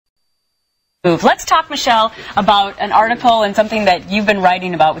Let's talk, Michelle, about an article and something that you've been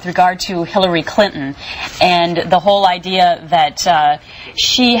writing about with regard to Hillary Clinton and the whole idea that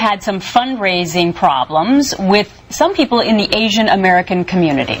she had some fundraising problems with some people in the Asian American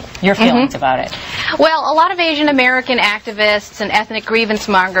community. Your feelings about it? Well, a lot of Asian American activists and ethnic grievance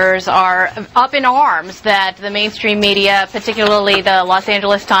mongers are up in arms that the mainstream media, particularly the Los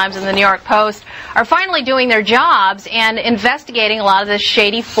Angeles Times and the New York Post, are finally doing their jobs and investigating a lot of this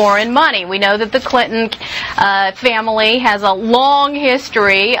shady foreign money. We know that the Clinton family has a long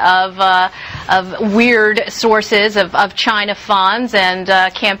history of weird sources of China funds and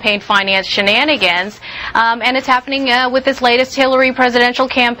campaign finance shenanigans, and it's happening with this latest Hillary presidential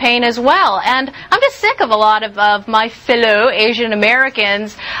campaign as well. And I'm just sick of a lot of my fellow Asian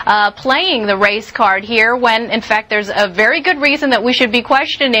Americans playing the race card here when, in fact, there's a very good reason that we should be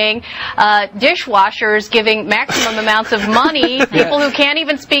questioning dishwashers giving maximum amounts of money, people who can't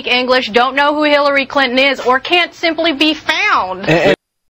even speak English, don't know who Hillary Clinton is, or can't simply be found.